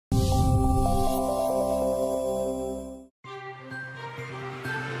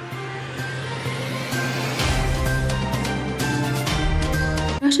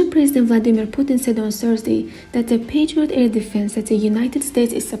Russian President Vladimir Putin said on Thursday that the Patriot air defense that the United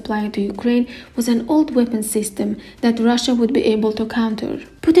States is supplying to Ukraine was an old weapon system that Russia would be able to counter.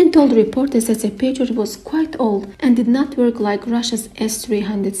 Putin told reporters that the Patriot was quite old and did not work like Russia's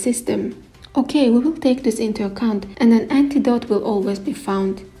S-300 system. "Okay, we will take this into account and an antidote will always be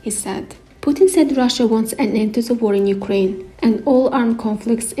found," he said. Putin said Russia wants an end to the war in Ukraine, and all armed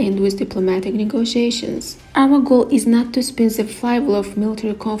conflicts end with diplomatic negotiations. "Our goal is not to spin the flywheel of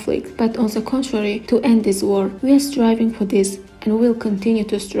military conflict, but on the contrary, to end this war. We are striving for this, and we will continue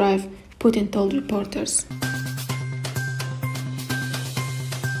to strive," Putin told reporters.